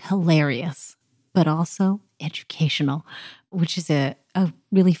hilarious, but also educational, which is a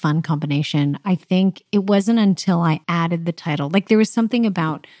really fun combination. I think it wasn't until I added the title, like there was something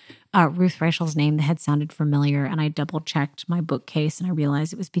about Ruth Reichl's name that had sounded familiar, and I double-checked my bookcase, and I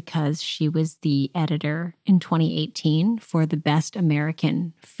realized it was because she was the editor in 2018 for the Best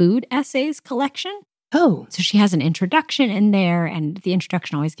American Food Essays collection. Oh. So she has an introduction in there, and the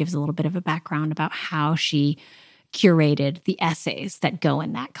introduction always gives a little bit of a background about how she curated the essays that go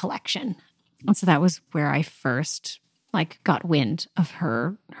in that collection. And so that was where I first got wind of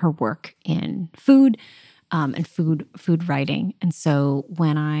her work in food and food writing. And so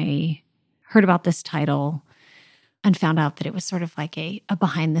when I heard about this title and found out that it was sort of like a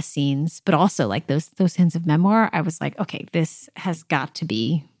behind the scenes, but also like those hints of memoir, I was like, okay, this has got to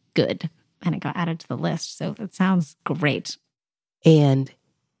be good. And it got added to the list. So that sounds great. And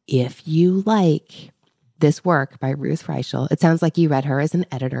if you like this work by Ruth Reichl, it sounds like you read her as an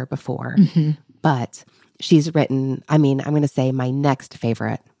editor before, but she's written, I'm going to say my next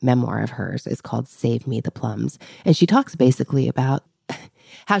favorite memoir of hers is called Save Me the Plums. And she talks basically about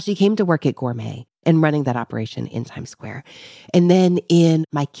how she came to work at Gourmet and running that operation in Times Square. And then in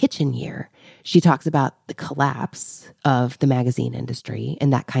My Kitchen Year, she talks about the collapse of the magazine industry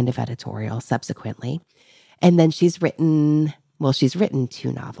and that kind of editorial subsequently. And then she's written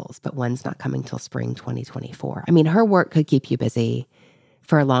 2 novels, but one's not coming till spring 2024. I mean, her work could keep you busy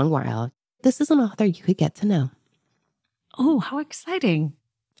for a long while. This is an author you could get to know. Oh, how exciting.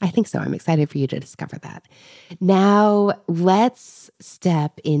 I think so. I'm excited for you to discover that. Now, let's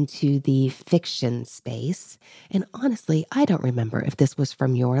step into the fiction space. And honestly, I don't remember if this was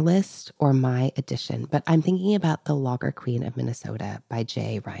from your list or my edition, but I'm thinking about The Lager Queen of Minnesota by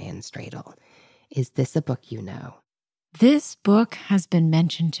J. Ryan Stradel. Is this a book you know? This book has been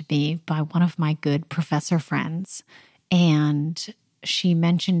mentioned to me by one of my good professor friends, and she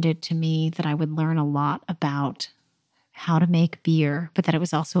mentioned it to me that I would learn a lot about how to make beer, but that it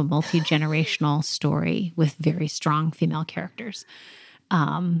was also a multi-generational story with very strong female characters.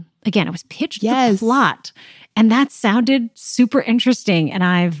 Again, it was pitched the plot, and that sounded super interesting, and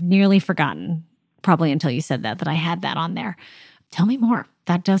I've nearly forgotten, probably until you said that I had that on there. Tell me more.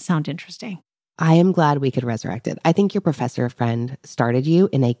 That does sound interesting. I am glad we could resurrect it. I think your professor friend started you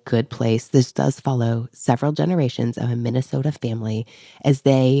in a good place. This does follow several generations of a Minnesota family as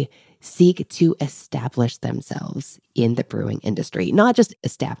they seek to establish themselves in the brewing industry. Not just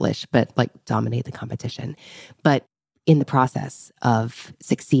establish, but dominate the competition. But in the process of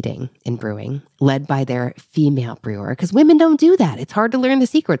succeeding in brewing, led by their female brewer, because women don't do that. It's hard to learn the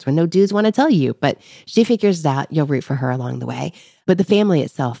secrets when no dudes want to tell you, but she figures it out. You'll root for her along the way. But the family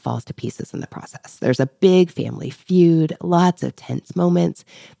itself falls to pieces in the process. There's a big family feud, lots of tense moments,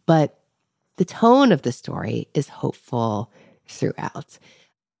 but the tone of the story is hopeful throughout.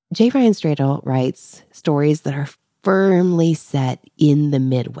 J. Ryan Stradel writes stories that are firmly set in the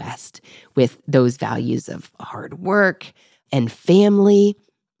Midwest with those values of hard work and family.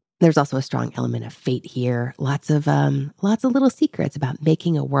 There's also a strong element of fate here. Lots of little secrets about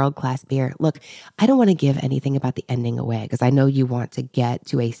making a world-class beer. Look, I don't want to give anything about the ending away because I know you want to get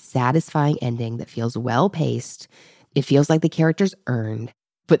to a satisfying ending that feels well-paced. It feels like the characters earned,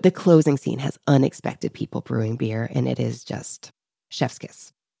 but the closing scene has unexpected people brewing beer, and it is just chef's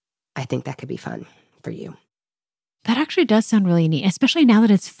kiss. I think that could be fun for you. That actually does sound really neat, especially now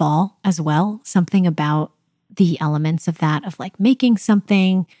that it's fall as well. Something about the elements of that, of making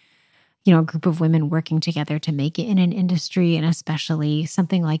something, a group of women working together to make it in an industry, and especially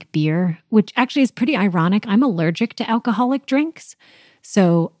something like beer, which actually is pretty ironic. I'm allergic to alcoholic drinks,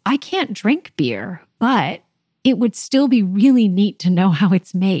 so I can't drink beer, but it would still be really neat to know how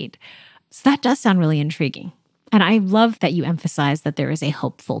it's made. So that does sound really intriguing. And I love that you emphasize that there is a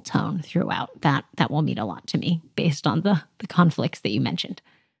hopeful tone throughout. That will mean a lot to me based on the conflicts that you mentioned.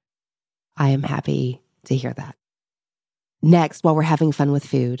 I am happy to hear that. Next, while we're having fun with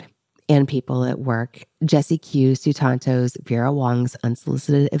food and people at work, Jessie Q. Sutanto's Vera Wong's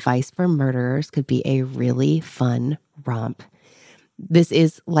Unsolicited Advice for Murderers could be a really fun romp. This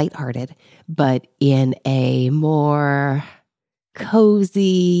is lighthearted, but in a more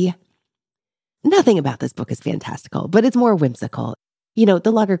cozy. Nothing about this book is fantastical, but it's more whimsical.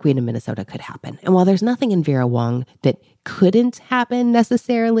 The Lager Queen of Minnesota could happen. And while there's nothing in Vera Wong that couldn't happen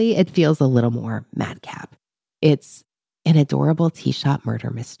necessarily, it feels a little more madcap. It's an adorable tea shop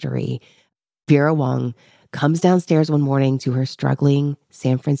murder mystery. Vera Wong comes downstairs one morning to her struggling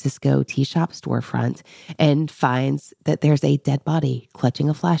San Francisco tea shop storefront and finds that there's a dead body clutching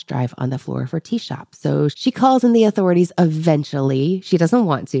a flash drive on the floor of her tea shop. So she calls in the authorities eventually. She doesn't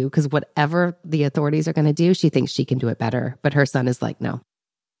want to, because whatever the authorities are going to do, she thinks she can do it better. But her son is like, no,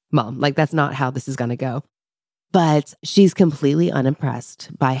 Mom, like that's not how this is going to go. But she's completely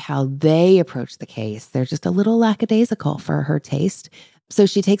unimpressed by how they approach the case. They're just a little lackadaisical for her taste. So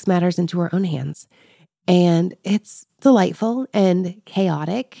she takes matters into her own hands. And it's delightful and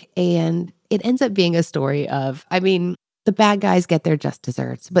chaotic. And it ends up being a story of, the bad guys get their just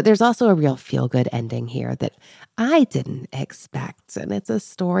desserts, but there's also a real feel-good ending here that I didn't expect. And it's a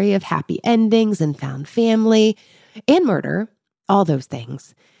story of happy endings and found family and murder, all those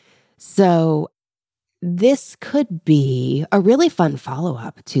things. So this could be a really fun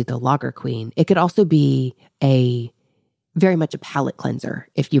follow-up to The Lager Queen. It could also be very much a palate cleanser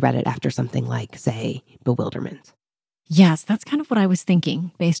if you read it after something like, say, Bewilderment. Yes, that's kind of what I was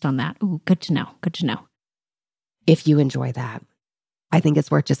thinking based on that. Ooh, good to know. Good to know. If you enjoy that, I think it's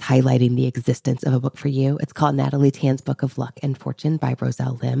worth just highlighting the existence of a book for you. It's called Natalie Tan's Book of Luck and Fortune by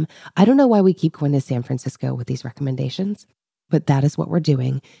Roselle Lim. I don't know why we keep going to San Francisco with these recommendations, but that is what we're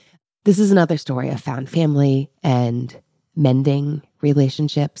doing. This is another story of found family and mending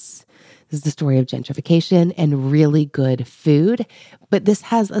relationships. This is the story of gentrification and really good food, but this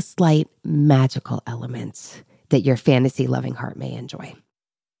has a slight magical element that your fantasy-loving heart may enjoy.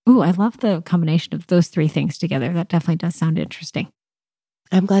 Ooh, I love the combination of those three things together. That definitely does sound interesting.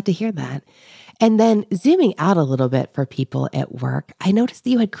 I'm glad to hear that. And then zooming out a little bit for people at work, I noticed that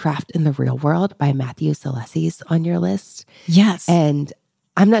you had Craft in the Real World by Matthew Salesses on your list. Yes. And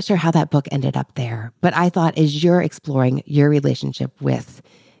I'm not sure how that book ended up there, but I thought as you're exploring your relationship with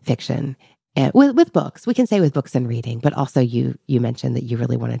fiction, and with books, we can say with books and reading, but also you mentioned that you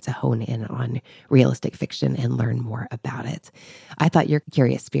really wanted to hone in on realistic fiction and learn more about it. I thought your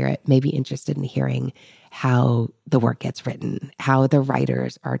curious spirit may be interested in hearing how the work gets written, how the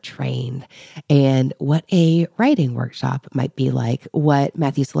writers are trained, and what a writing workshop might be like, what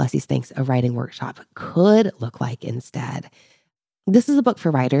Matthew Salesses thinks a writing workshop could look like instead. This is a book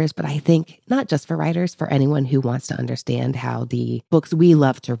for writers, but I think not just for writers, for anyone who wants to understand how the books we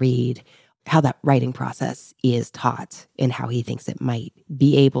love to read, how that writing process is taught and how he thinks it might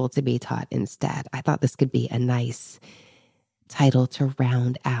be able to be taught instead. I thought this could be a nice title to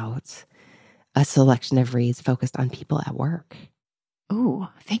round out a selection of reads focused on people at work. Ooh,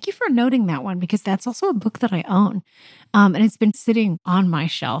 thank you for noting that one, because that's also a book that I own. And it's been sitting on my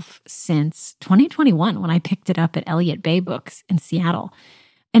shelf since 2021 when I picked it up at Elliott Bay Books in Seattle.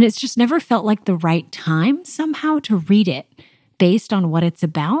 And it's just never felt like the right time somehow to read it based on what it's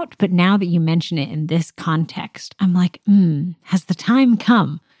about. But now that you mention it in this context, I'm like, has the time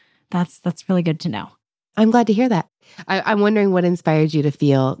come? That's really good to know. I'm glad to hear that. I'm wondering what inspired you to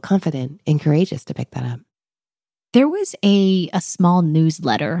feel confident and courageous to pick that up. There was a small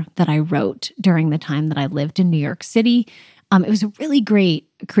newsletter that I wrote during the time that I lived in New York City. It was a really great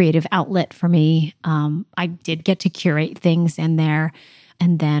creative outlet for me. I did get to curate things in there.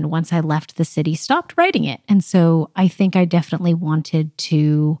 And then once I left the city, stopped writing it. And so I think I definitely wanted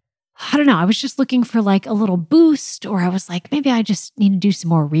to, I don't know, I was just looking for like a little boost, or I was like, maybe I just need to do some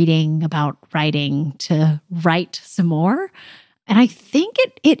more reading about writing to write some more. And I think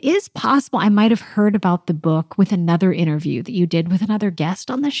it is possible. I might have heard about the book with another interview that you did with another guest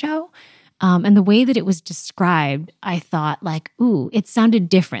on the show. And the way that it was described, I thought like, ooh, it sounded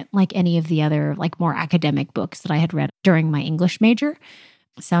different, like any of the other like more academic books that I had read during my English major.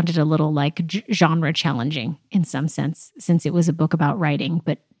 It sounded a little like genre challenging in some sense, since it was a book about writing,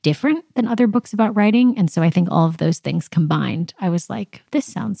 but different than other books about writing. And so I think all of those things combined, I was like, this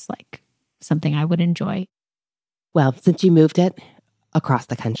sounds like something I would enjoy. Well, since you moved it across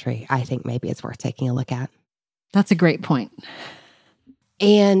the country, I think maybe it's worth taking a look at. That's a great point.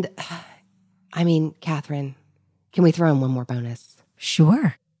 And Catherine, can we throw in one more bonus?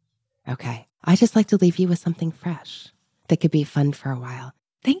 Sure. Okay. I just like to leave you with something fresh that could be fun for a while.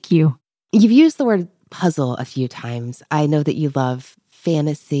 Thank you. You've used the word puzzle a few times. I know that you love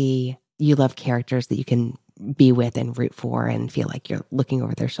fantasy. You love characters that you can be with and root for and feel like you're looking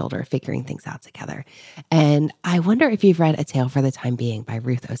over their shoulder, figuring things out together. And I wonder if you've read A Tale for the Time Being by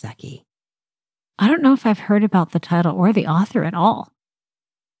Ruth Ozeki. I don't know if I've heard about the title or the author at all.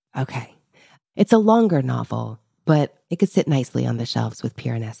 Okay. It's a longer novel, but it could sit nicely on the shelves with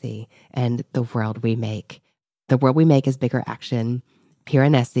Piranesi and The World We Make. The World We Make is bigger action.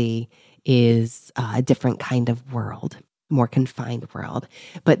 Piranesi is a different kind of world, more confined world.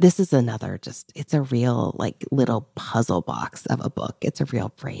 But this is another it's a real like little puzzle box of a book. It's a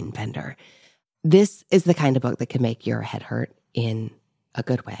real brain bender. This is the kind of book that can make your head hurt in a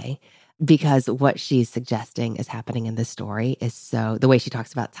good way, because what she's suggesting is happening in this story is so, the way she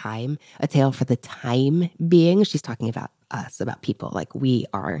talks about time, a tale for the time being, she's talking about us, about people. Like, we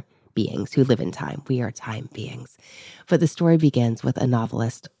are beings who live in time. We are time beings. But the story begins with a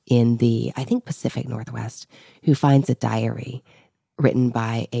novelist in the, I think, Pacific Northwest, who finds a diary written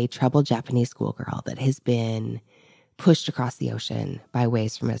by a troubled Japanese schoolgirl that has been pushed across the ocean by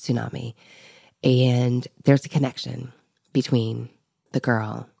waves from a tsunami. And there's a connection between the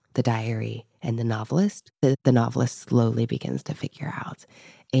girl, the diary, and the novelist that the novelist slowly begins to figure out.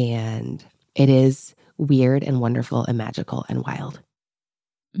 And it is weird and wonderful and magical and wild.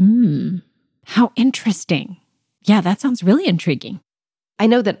 How interesting. Yeah, that sounds really intriguing. I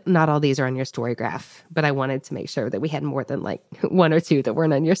know that not all these are on your story graph, but I wanted to make sure that we had more than like one or two that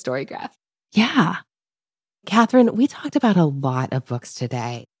weren't on your story graph. Yeah. Catherine, we talked about a lot of books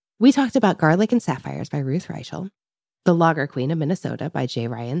today. We talked about Garlic and Sapphires by Ruth Reichel, The Lager Queen of Minnesota by J.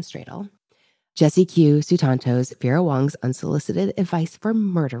 Ryan Stradel, Jessie Q. Sutanto's Vera Wong's Unsolicited Advice for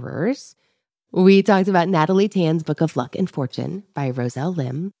Murderers. We talked about Natalie Tan's Book of Luck and Fortune by Roselle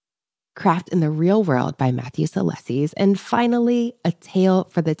Lim, Craft in the Real World by Matthew Salesses, and finally, A Tale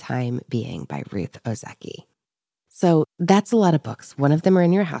for the Time Being by Ruth Ozeki. So that's a lot of books. One of them are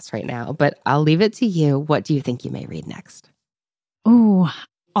in your house right now, but I'll leave it to you. What do you think you may read next? Oh,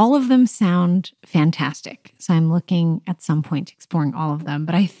 all of them sound fantastic. So I'm looking at some point exploring all of them.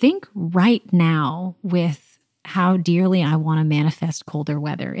 But I think right now, with how dearly I want to manifest colder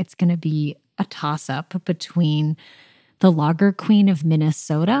weather, it's going to be a toss-up between The Lager Queen of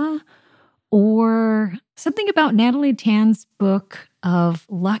Minnesota or something about Natalie Tan's Book of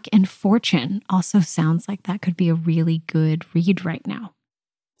Luck and Fortune. Also sounds like that could be a really good read right now.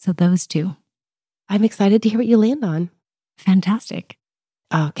 So those two. I'm excited to hear what you land on. Fantastic.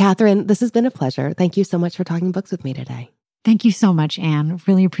 Oh, Catherine, this has been a pleasure. Thank you so much for talking books with me today. Thank you so much, Anne.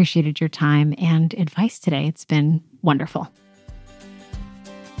 Really appreciated your time and advice today. It's been wonderful.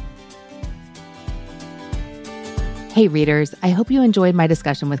 Hey readers, I hope you enjoyed my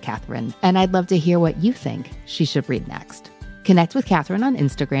discussion with Catherine, and I'd love to hear what you think she should read next. Connect with Catherine on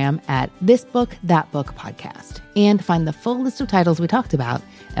Instagram at This Book, That Book Podcast, and find the full list of titles we talked about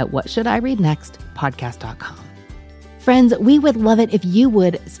at whatshouldireadnextpodcast.com. Friends, we would love it if you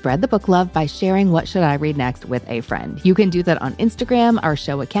would spread the book love by sharing What Should I Read Next with a friend. You can do that on Instagram. Our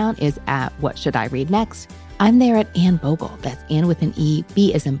show account is at What Should I Read Next. I'm there at Anne Bogel. That's Anne with an E,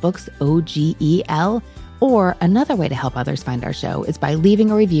 B as in books, OGEL. Or another way to help others find our show is by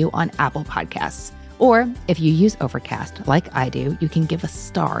leaving a review on Apple Podcasts. Or if you use Overcast, like I do, you can give a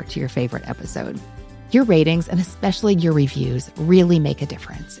star to your favorite episode. Your ratings, and especially your reviews, really make a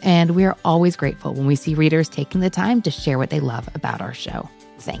difference. And we are always grateful when we see readers taking the time to share what they love about our show.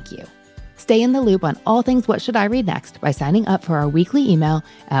 Thank you. Stay in the loop on all things What Should I Read Next by signing up for our weekly email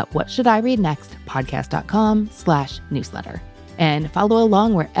at whatshouldireadnextpodcast.com/newsletter. And follow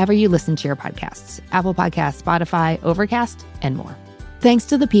along wherever you listen to your podcasts, Apple Podcasts, Spotify, Overcast, and more. Thanks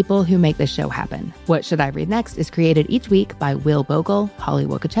to the people who make this show happen. What Should I Read Next is created each week by Will Bogle, Holly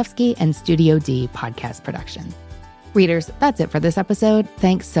Wokachevsky, and Studio D Podcast Production. Readers, that's it for this episode.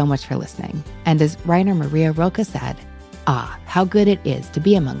 Thanks so much for listening. And as Rainer Maria Rilke said, how good it is to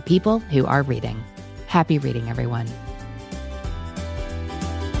be among people who are reading. Happy reading, everyone.